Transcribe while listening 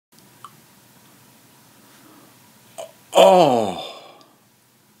Oh.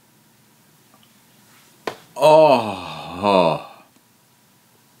 Oh.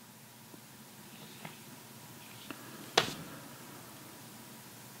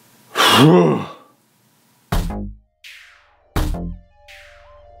 Whew.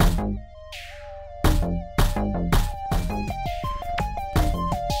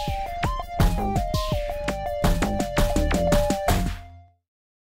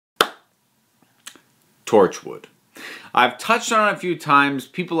 Torchwood. I've touched on it a few times.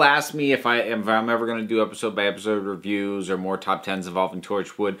 People ask me if I'm ever going to do episode by episode reviews or more top 10s involving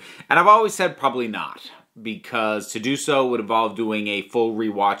Torchwood, and I've always said probably not, because to do so would involve doing a full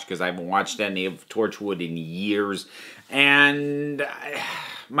rewatch, because I haven't watched any of Torchwood in years, and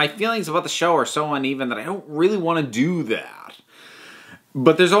my feelings about the show are so uneven that I don't really want to do that.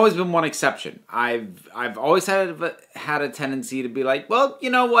 But there's always been one exception. I've always had a tendency to be like, well, you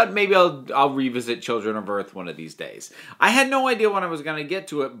know what? Maybe I'll revisit Children of Earth one of these days. I had no idea when I was going to get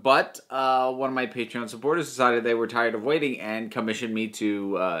to it, but one of my Patreon supporters decided they were tired of waiting and commissioned me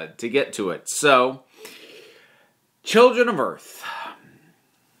to get to it. So, Children of Earth.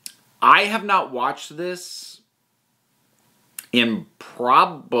 I have not watched this in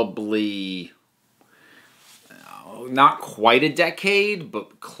probably not quite a decade,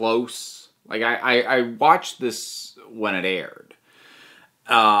 but close. Like, I watched this when it aired.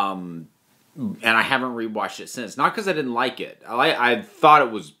 And I haven't rewatched it since. Not because I didn't like it. I thought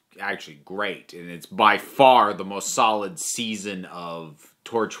it was actually great. And it's by far the most solid season of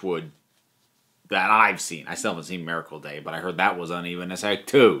Torchwood that I've seen. I still haven't seen Miracle Day, but I heard that was uneven as heck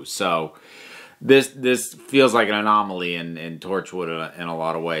too. So this feels like an anomaly in Torchwood in a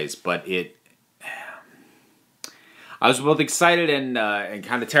lot of ways. But I was both excited and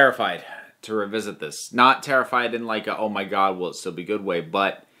kind of terrified to revisit this. Not terrified in like a, oh my god, will it still be good way,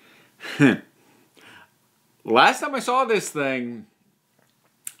 but last time I saw this thing,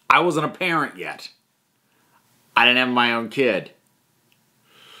 I wasn't a parent yet. I didn't have my own kid.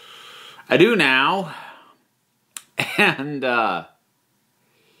 I do now. And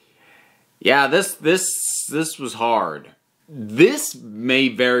yeah, this was hard. This may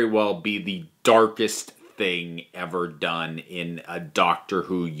very well be the darkest thing ever done in a Doctor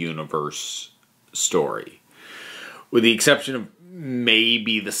Who universe story, with the exception of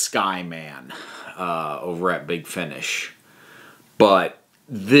maybe the Skyman over at Big Finish. But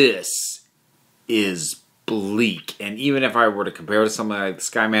this is bleak, and even if I were to compare to something like the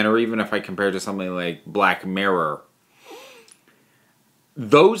Skyman, or even if I compare to something like Black Mirror,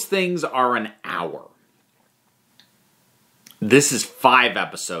 those things are an hour. This is 5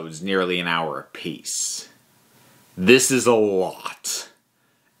 episodes, nearly an hour apiece. This is a lot.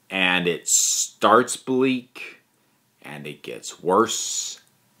 And it starts bleak, and it gets worse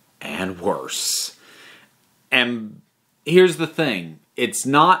and worse. And here's the thing. It's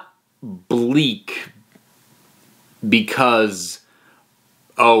not bleak because,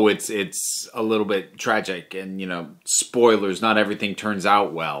 oh, it's a little bit tragic and, you know, spoilers, not everything turns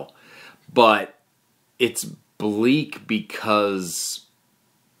out well. But it's bleak because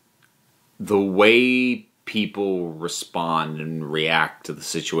the way people respond and react to the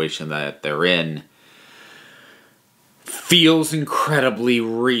situation that they're in feels incredibly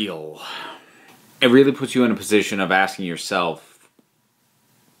real. It really puts you in a position of asking yourself,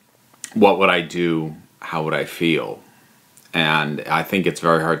 what would I do? How would I feel? And I think it's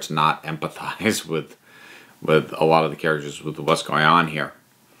very hard to not empathize with a lot of the characters, with what's going on here.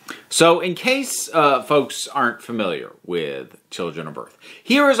 So, in case folks aren't familiar with Children of Earth,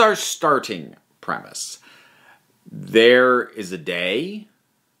 here is our starting premise. There is a day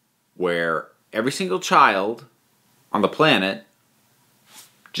where every single child on the planet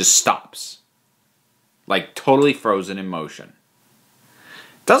just stops. Like, totally frozen in motion.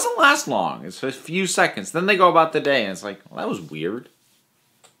 Doesn't last long. It's a few seconds. Then they go about the day, and it's like, well, that was weird.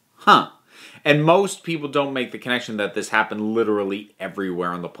 Huh. And most people don't make the connection that this happened literally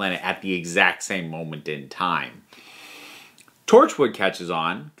everywhere on the planet at the exact same moment in time. Torchwood catches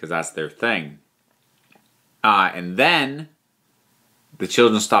on, because that's their thing. And then the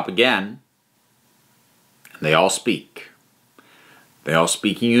children stop again, and they all speak. They all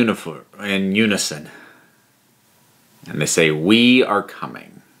speak in unison. And they say, "We are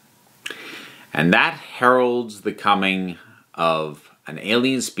coming." And that heralds the coming of an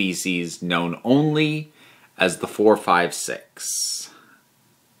alien species known only as the 456.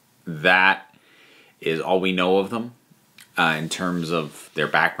 That is all we know of them in terms of their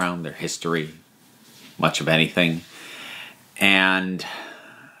background, their history, much of anything. And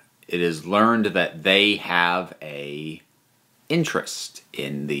it is learned that they have an interest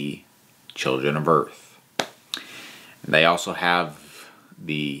in the Children of Earth. They also have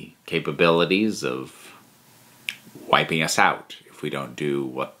the capabilities of wiping us out if we don't do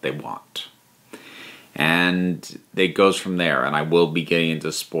what they want. And it goes from there, and I will be getting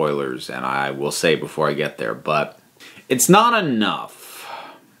into spoilers, and I will say before I get there, but it's not enough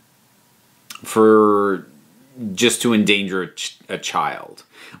for just to endanger a child.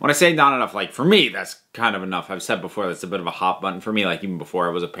 When I say not enough, like for me, that's kind of enough. I've said before, that's a bit of a hot button for me. Like even before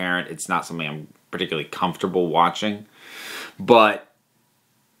I was a parent, it's not something I'm particularly comfortable watching. But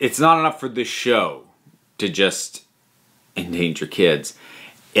it's not enough for this show to just endanger kids.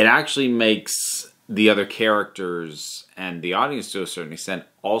 It actually makes the other characters and the audience to a certain extent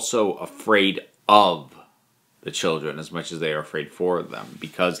also afraid of the children as much as they are afraid for them,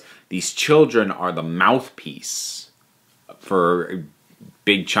 because these children are the mouthpiece for a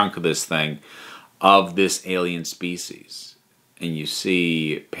big chunk of this thing, of this alien species. And you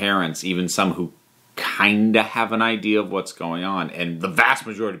see parents, even some who kind of have an idea of what's going on, and the vast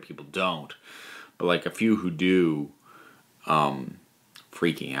majority of people don't, but like a few who do,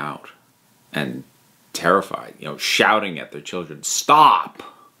 freaking out and terrified, shouting at their children, "Stop!"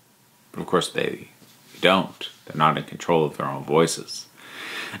 But of course they don't. They're not in control of their own voices.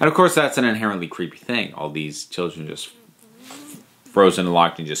 And of course that's an inherently creepy thing. All these children just frozen and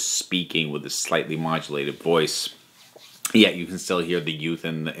locked and just speaking with a slightly modulated voice. Yet you can still hear the youth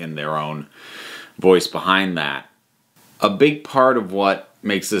in their own voice behind that. A big part of what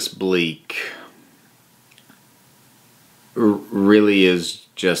makes this bleak really is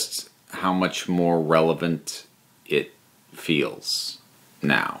just how much more relevant it feels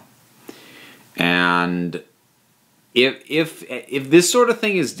now. And if this sort of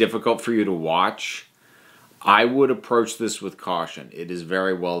thing is difficult for you to watch, I would approach this with caution. It is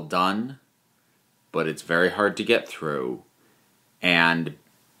very well done, but it's very hard to get through. And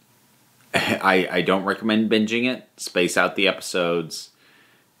I don't recommend binging it. Space out the episodes.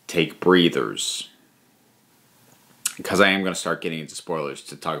 Take breathers. Because I am going to start getting into spoilers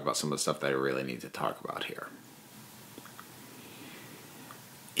to talk about some of the stuff that I really need to talk about here.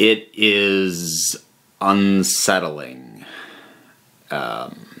 It is unsettling,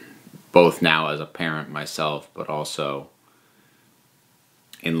 both now as a parent myself, but also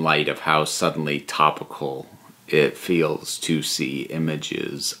in light of how suddenly topical it feels to see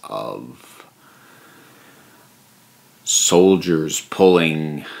images of soldiers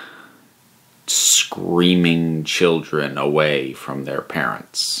pulling screaming children away from their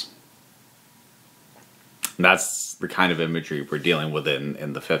parents. That's the kind of imagery we're dealing with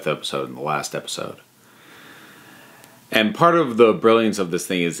in the 5th episode and the last episode. And part of the brilliance of this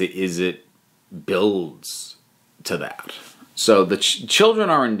thing is it builds to that. So the children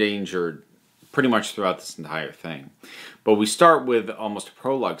are endangered pretty much throughout this entire thing. But we start with almost a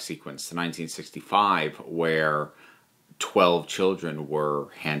prologue sequence to 1965 where 12 children were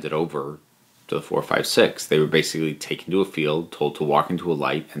handed over to the 456. They were basically taken to a field, told to walk into a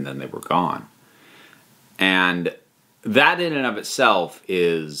light, and then they were gone. And that in and of itself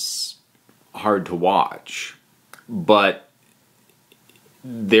is hard to watch. But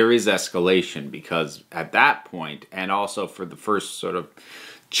there is escalation, because at that point, and also for the first sort of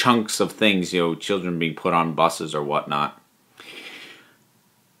chunks of things, children being put on buses or whatnot,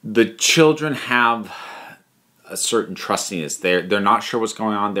 the children have a certain trustiness. They're not sure what's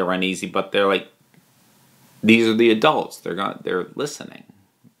going on. They're uneasy, but they're like, these are the adults. They're listening.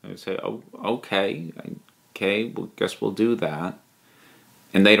 They say, "Oh, okay, well, guess we'll do that."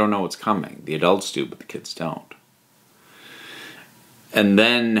 And they don't know what's coming. The adults do, but the kids don't. And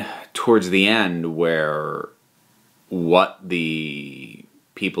then towards the end, where what the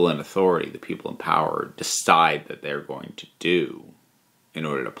people in authority, the people in power, decide that they're going to do in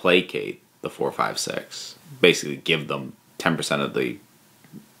order to placate the 456, basically give them 10% of the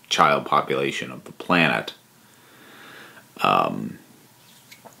child population of the planet,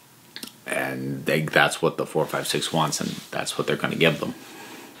 and that's what the 456 wants, and that's what they're going to give them.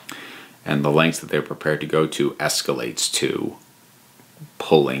 And the lengths that they're prepared to go to escalates to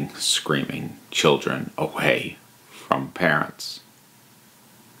pulling screaming children away from parents.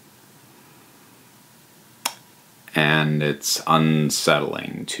 And it's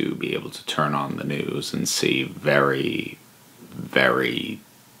unsettling to be able to turn on the news and see very, very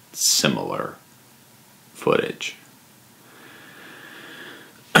similar footage.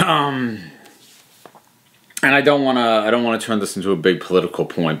 And I don't want to turn this into a big political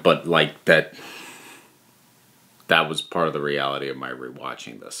point, but like that was part of the reality of my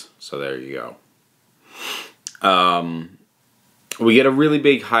rewatching this. So there you go. We get a really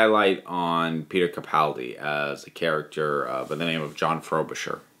big highlight on Peter Capaldi as a character by the name of John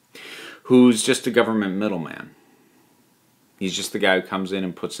Frobisher, who's just a government middleman. He's just the guy who comes in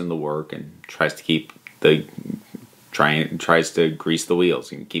and puts in the work and tries to grease the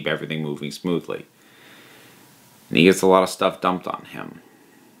wheels and keep everything moving smoothly. And he gets a lot of stuff dumped on him.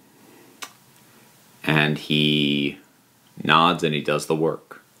 And he nods and he does the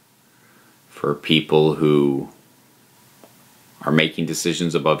work for people who are making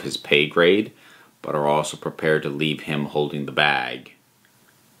decisions above his pay grade, but are also prepared to leave him holding the bag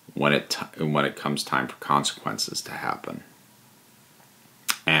when it comes time for consequences to happen.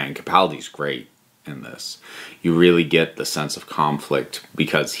 And Capaldi's great in this. You really get the sense of conflict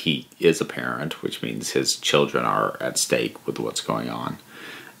because he is a parent, which means his children are at stake with what's going on.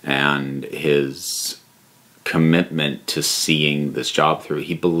 And his commitment to seeing this job through.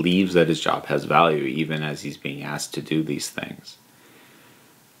 He believes that his job has value even as he's being asked to do these things.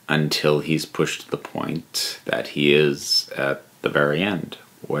 Until he's pushed to the point that he is at the very end,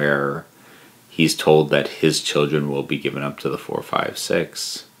 where he's told that his children will be given up to the 4, 5,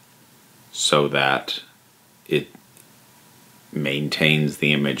 6 so that it maintains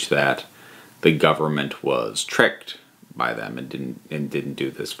the image that the government was tricked by them and didn't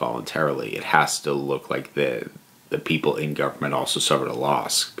do this voluntarily. It has to look like the people in government also suffered a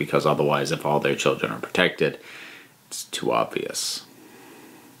loss, because otherwise, if all their children are protected, it's too obvious.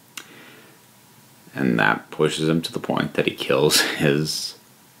 And that pushes him to the point that he kills his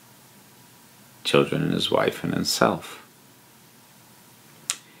children and his wife and himself.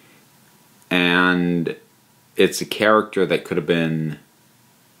 And it's a character that could have been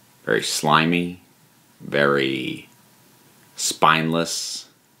very slimy, very spineless,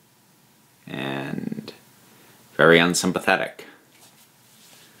 and very unsympathetic.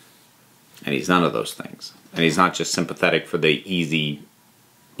 And he's none of those things. And he's not just sympathetic for the easy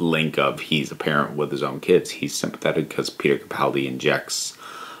link of he's a parent with his own kids. He's sympathetic because Peter Capaldi injects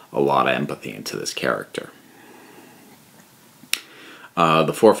a lot of empathy into this character.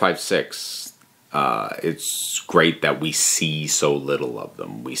 The 4, 5, 6, it's great that we see so little of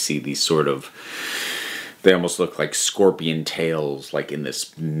them. We see these sort of, they almost look like scorpion tails, like in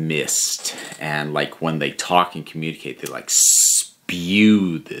this mist, and like when they talk and communicate, they like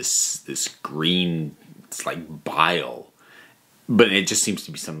spew this green, it's like bile. But it just seems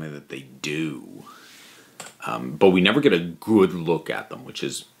to be something that they do. But we never get a good look at them, which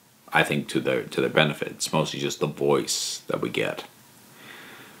is, I think, to their benefit. It's mostly just the voice that we get.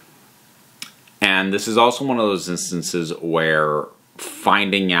 And this is also one of those instances where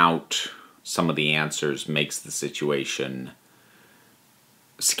finding out some of the answers makes the situation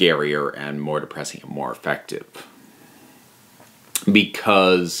scarier and more depressing and more effective.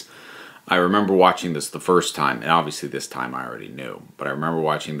 Because I remember watching this the first time, and obviously this time I already knew, but I remember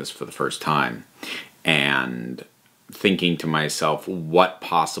watching this for the first time and thinking to myself, what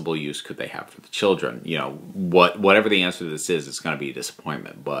possible use could they have for the children? You know, whatever the answer to this is, it's going to be a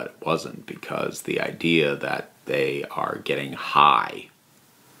disappointment, but it wasn't, because the idea that they are getting high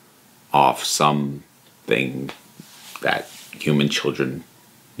off something that human children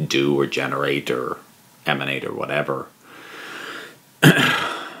do or generate or emanate or whatever,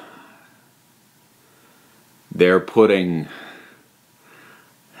 they're putting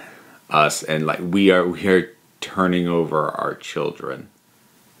us, and like we are turning over our children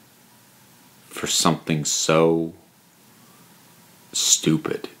for something so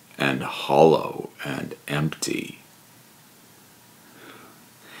stupid and hollow and empty.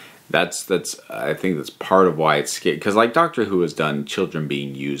 I think that's part of why it's scary. Because like Doctor Who has done children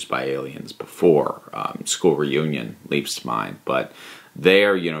being used by aliens before. School Reunion leaps to mind. But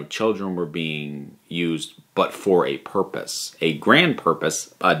there, children were being used, but for a purpose. A grand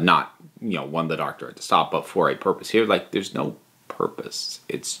purpose, not, one the Doctor had to stop, but for a purpose. Here, like, there's no purpose.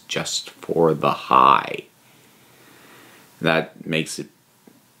 It's just for the high. That makes it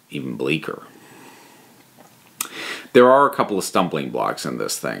even bleaker. There are a couple of stumbling blocks in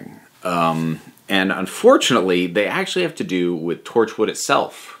this thing. And unfortunately, they actually have to do with Torchwood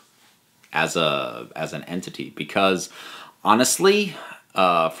itself as an entity. Because, honestly,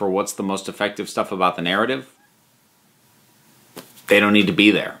 for what's the most effective stuff about the narrative, they don't need to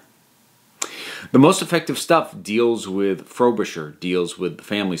be there. The most effective stuff deals with Frobisher, deals with the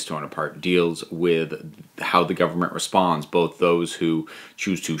families torn apart, deals with how the government responds, both those who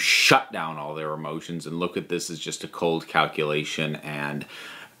choose to shut down all their emotions and look at this as just a cold calculation and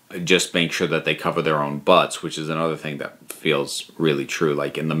just make sure that they cover their own butts, which is another thing that feels really true.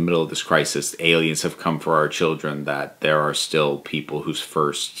 Like, in the middle of this crisis, aliens have come for our children, that there are still people whose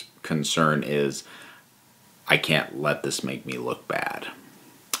first concern is, I can't let this make me look bad.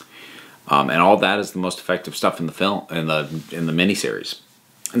 And all that is the most effective stuff in the film, in the miniseries.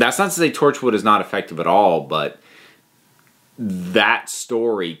 And that's not to say Torchwood is not effective at all, but that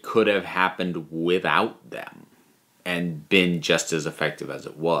story could have happened without them and been just as effective as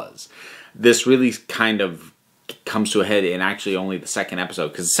it was. This really kind of comes to a head in actually only the second episode,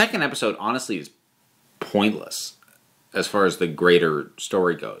 because the second episode honestly is pointless as far as the greater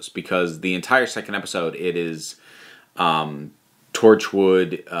story goes, because the entire second episode, it is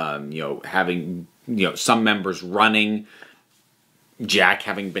Torchwood, having, some members running, Jack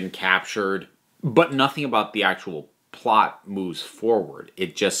having been captured, but nothing about the actual plot moves forward.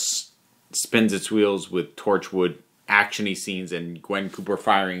 It just spins its wheels with Torchwood actiony scenes and Gwen Cooper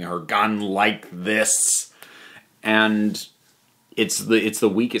firing her gun like this, and it's the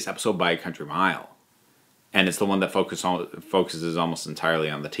weakest episode by a country mile. And it's the one that focuses almost entirely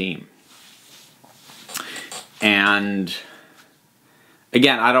on the team. And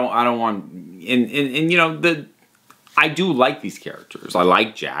again, I don't want I do like these characters. I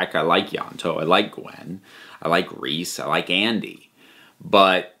like Jack, I like Ianto, I like Gwen, I like Reese, I like Andy.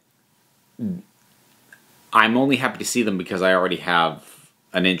 But I'm only happy to see them because I already have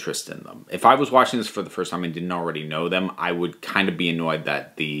an interest in them. If I was watching this for the first time and didn't already know them, I would kind of be annoyed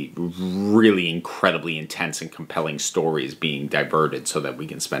that the really incredibly intense and compelling story is being diverted so that we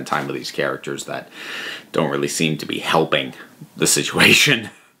can spend time with these characters that don't really seem to be helping the situation,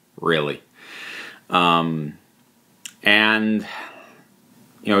 really. And,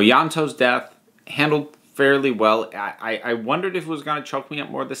 Ianto's death handled fairly well. I wondered if it was going to choke me up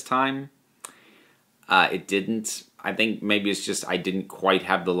more this time. It didn't. I think maybe it's just I didn't quite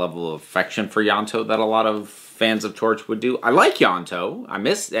have the level of affection for Ianto that a lot of fans of Torchwood do. I like Ianto.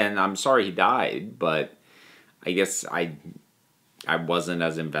 And I'm sorry he died, but I guess I wasn't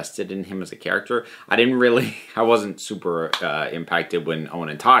as invested in him as a character. I wasn't super impacted when Owen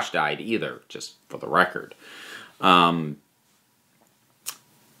and Tosh died either, just for the record.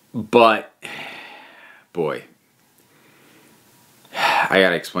 But, boy, I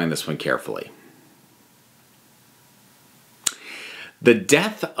gotta explain this one carefully. The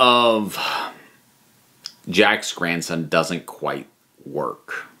death of Jack's grandson doesn't quite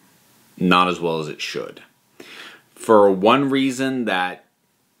work. Not as well as it should. For one reason, that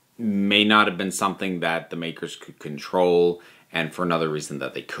may not have been something that the makers could control, and for another reason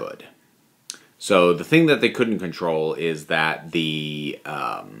that they could. So the thing that they couldn't control is that the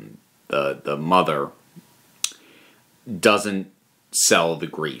mother doesn't sell the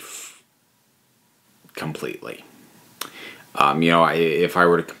grief completely. If I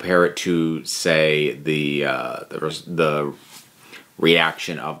were to compare it to, say, the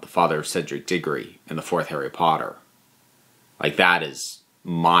reaction of the father of Cedric Diggory in the fourth Harry Potter, like that is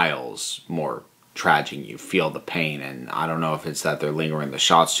miles more tragic. You feel the pain, and I don't know if it's that they're lingering the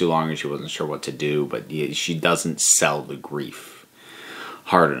shots too long and she wasn't sure what to do, but she doesn't sell the grief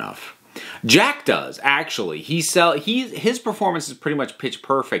hard enough. Jack does, actually. His performance is pretty much pitch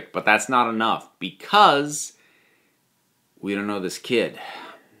perfect, but that's not enough because we don't know this kid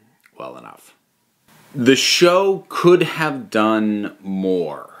well enough. The show could have done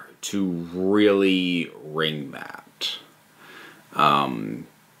more to really ring that.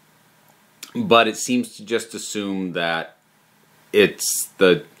 But it seems to just assume that it's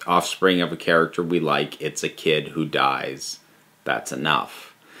the offspring of a character we like. It's a kid who dies. That's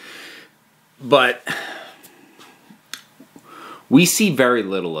enough. But we see very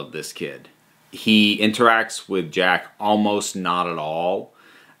little of this kid. He interacts with Jack almost not at all.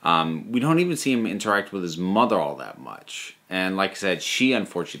 We don't even see him interact with his mother all that much. And like I said, she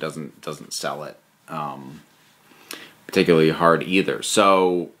unfortunately doesn't sell it particularly hard either.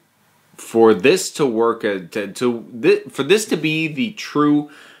 So for this to work, for this to be the true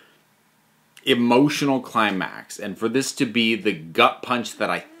emotional climax, and for this to be the gut punch that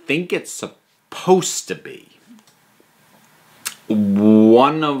I think it's supposed to be,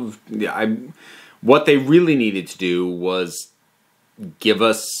 what they really needed to do was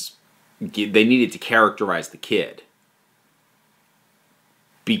they needed to characterize the kid,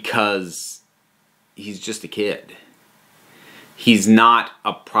 because he's just a kid. He's not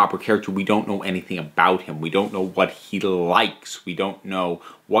a proper character. We don't know anything about him. We don't know what he likes. We don't know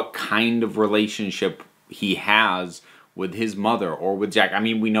what kind of relationship he has with his mother or with Jack. I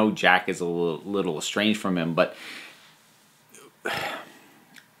mean, we know Jack is a little estranged from him, but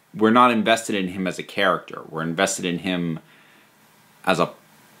we're not invested in him as a character. We're invested in him as a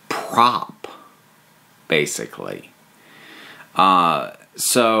prop, basically.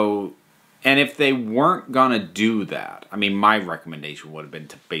 And if they weren't gonna do that, I mean, my recommendation would have been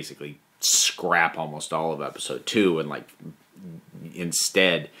to basically scrap almost all of episode 2 and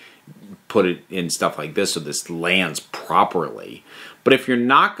instead put it in stuff like this so this lands properly. But if you're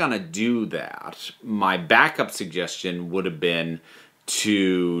not going to do that, my backup suggestion would have been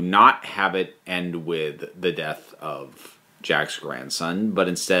to not have it end with the death of Jack's grandson, but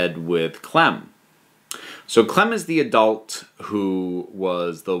instead with Clem. So Clem is the adult who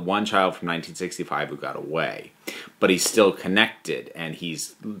was the one child from 1965 who got away. But he's still connected, and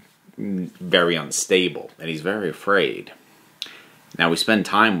he's very unstable, and he's very afraid. Now we spend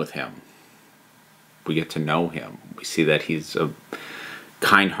time with him. We get to know him. We see that he's a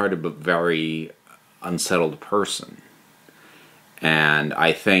kind-hearted but very unsettled person. And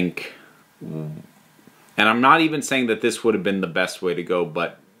I think, and I'm not even saying that this would have been the best way to go,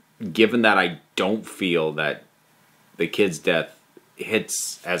 but given that I don't feel that the kid's death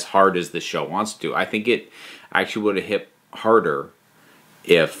hits as hard as the show wants to, I think it actually would have hit harder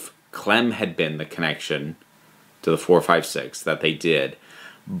if Clem had been the connection to the 456 that they did,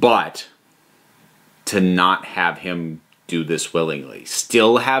 but to not have him do this willingly.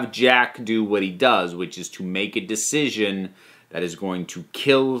 Still have Jack do what he does, which is to make a decision that is going to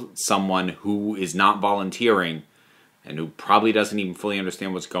kill someone who is not volunteering and who probably doesn't even fully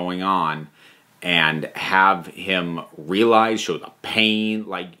understand what's going on, and have him realize, show the pain.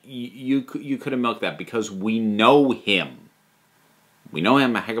 Like, you could have milked that, because we know him. We know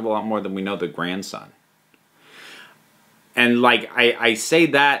him a heck of a lot more than we know the grandson. And, like, I say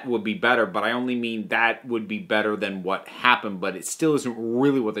that would be better, but I only mean that would be better than what happened, but it still isn't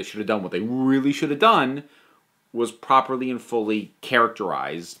really what they should have done. What they really should have done was properly and fully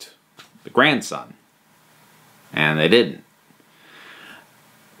characterized the grandson. And they didn't.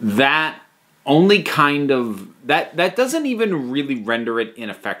 That only kind of, that doesn't even really render it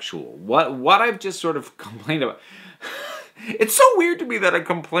ineffectual. What I've just sort of complained about, it's so weird to me that I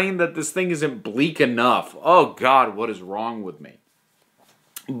complain that this thing isn't bleak enough. Oh God, what is wrong with me?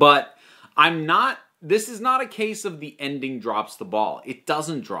 But this is not a case of the ending drops the ball. It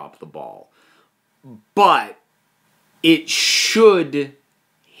doesn't drop the ball. But it should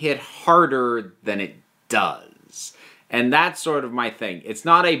hit harder than it does. And that's sort of my thing. It's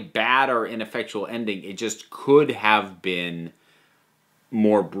not a bad or ineffectual ending. It just could have been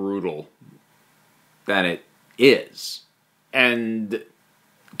more brutal than it is. And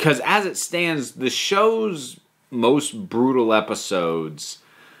because as it stands, the show's most brutal episodes,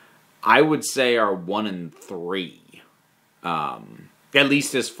 I would say, are 1 and 3. At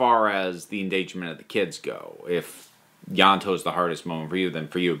least as far as the endangerment of the kids go. If Yanto is the hardest moment for you, then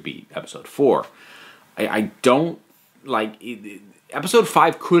for you it would be episode 4. I don't, like, episode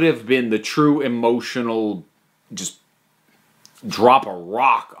 5 could have been the true emotional, just drop a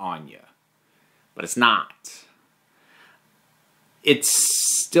rock on you. But it's not. It's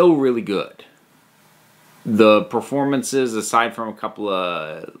still really good. The performances, aside from a couple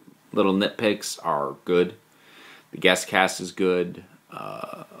of little nitpicks, are good. The guest cast is good.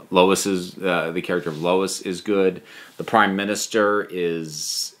 Lois is, the character of Lois is good. The Prime Minister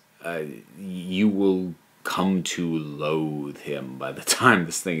is, you will come to loathe him by the time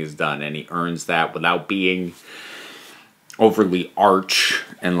this thing is done, and he earns that without being overly arch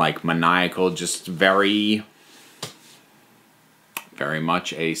and, like, maniacal. Just very, very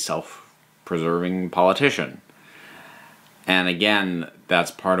much a self-preserving politician. And again,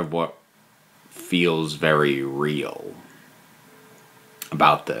 that's part of what feels very real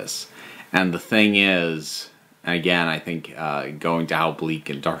about this. And the thing is, and again, I think going to how bleak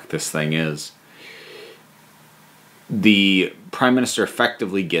and dark this thing is, the Prime Minister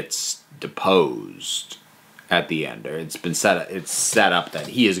effectively gets deposed at the end. It's set up that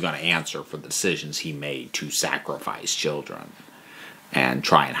he is going to answer for the decisions he made to sacrifice children and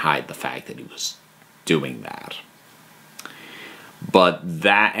try and hide the fact that he was doing that. But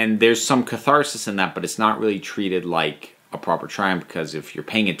that, and there's some catharsis in that, but it's not really treated like a proper triumph, because if you're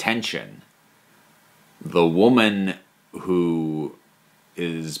paying attention, the woman who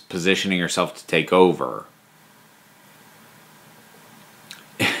is positioning herself to take over,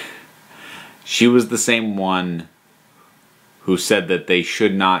 she was the same one who said that they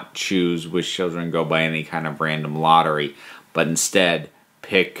should not choose which children go by any kind of random lottery, but instead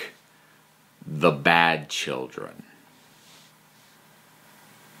pick the bad children.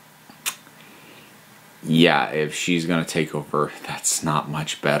 Yeah, if she's going to take over, that's not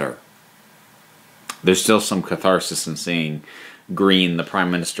much better. There's still some catharsis in seeing Green, the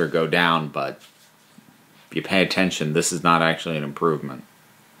Prime Minister, go down, but if you pay attention, this is not actually an improvement.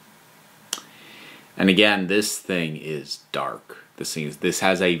 And again, this thing is dark. This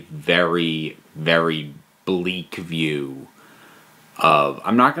has a very, very bleak view of,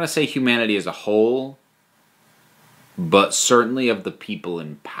 I'm not going to say humanity as a whole, but certainly of the people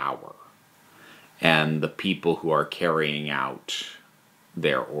in power and the people who are carrying out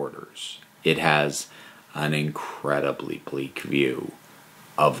their orders. It has an incredibly bleak view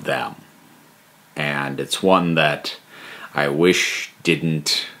of them. And it's one that I wish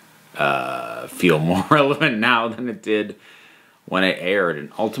didn't feel more relevant now than it did when it aired.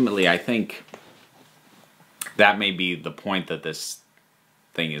 And ultimately, I think that may be the point that this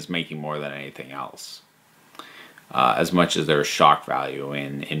thing is making more than anything else. As much as there's shock value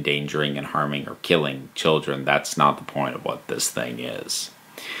in endangering and harming or killing children, that's not the point of what this thing is.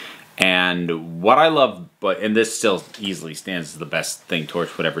 And what I love, and this still easily stands as the best thing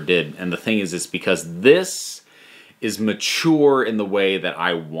Torchwood ever did, and the thing is, it's because this is mature in the way that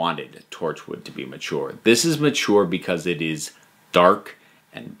I wanted Torchwood to be mature. This is mature because it is dark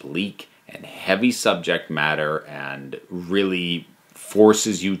and bleak and heavy subject matter and really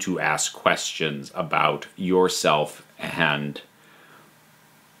forces you to ask questions about yourself and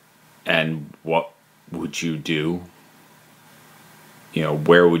what would you do? You know,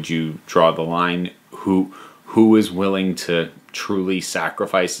 where would you draw the line? Who is willing to truly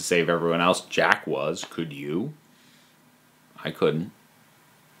sacrifice to save everyone else? Jack was. Could you? I couldn't.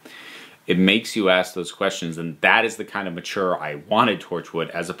 It makes you ask those questions, and that is the kind of mature I wanted Torchwood,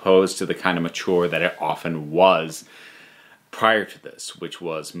 as opposed to the kind of mature that it often was prior to this, which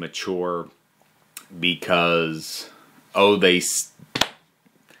was mature because, oh, they said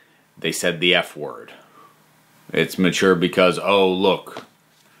the F word. It's mature because, oh, look,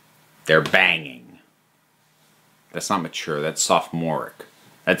 they're banging. That's not mature. That's sophomoric.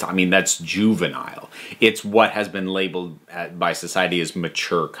 That's juvenile. It's what has been labeled by society as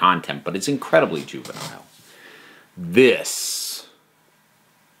mature content, but it's incredibly juvenile. This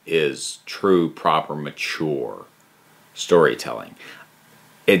is true, proper, mature storytelling.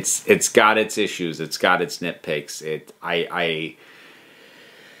 It's got its issues. It's got its nitpicks.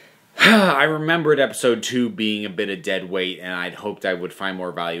 I remembered episode 2 being a bit of dead weight, and I'd hoped I would find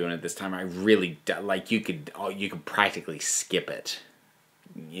more value in it this time. I really you could practically skip it.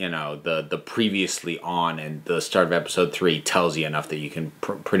 You know, the previously on and the start of episode 3 tells you enough that you can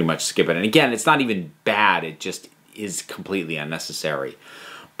pretty much skip it. And again, it's not even bad. It just is completely unnecessary.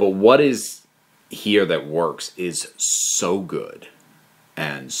 But what is here that works is so good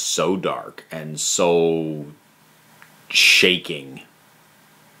and so dark and so shaking.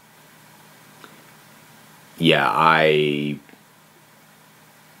 Yeah, I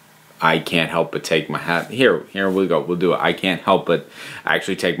can't help but take my hat. Here we go. We'll do it. I can't help but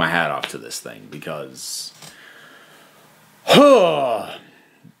actually take my hat off to this thing because...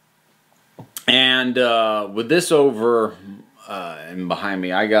 And with this over and behind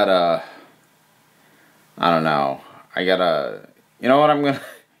me, I don't know. You know what I'm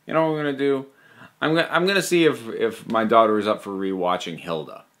gonna do? I'm gonna see if my daughter is up for rewatching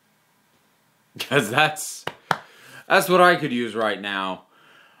Hilda. Because that's what I could use right now.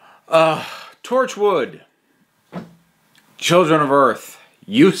 Torchwood. Children of Earth.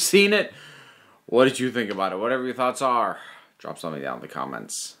 You've seen it. What did you think about it? Whatever your thoughts are, drop something down in the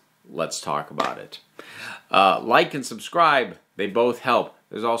comments. Let's talk about it. Like and subscribe. They both help.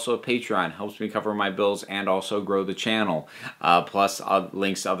 There's also a Patreon. Helps me cover my bills and also grow the channel. Plus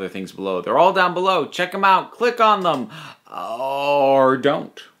links to other things below. They're all down below. Check them out. Click on them. Or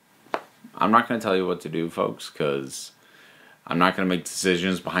don't. I'm not going to tell you what to do, folks, because I'm not going to make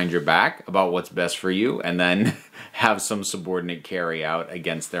decisions behind your back about what's best for you and then have some subordinate carry out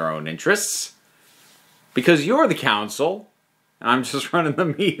against their own interests. Because you're the council, and I'm just running the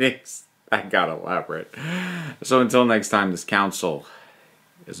meetings. I got elaborate. So until next time, this council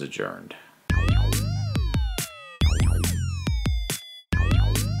is adjourned.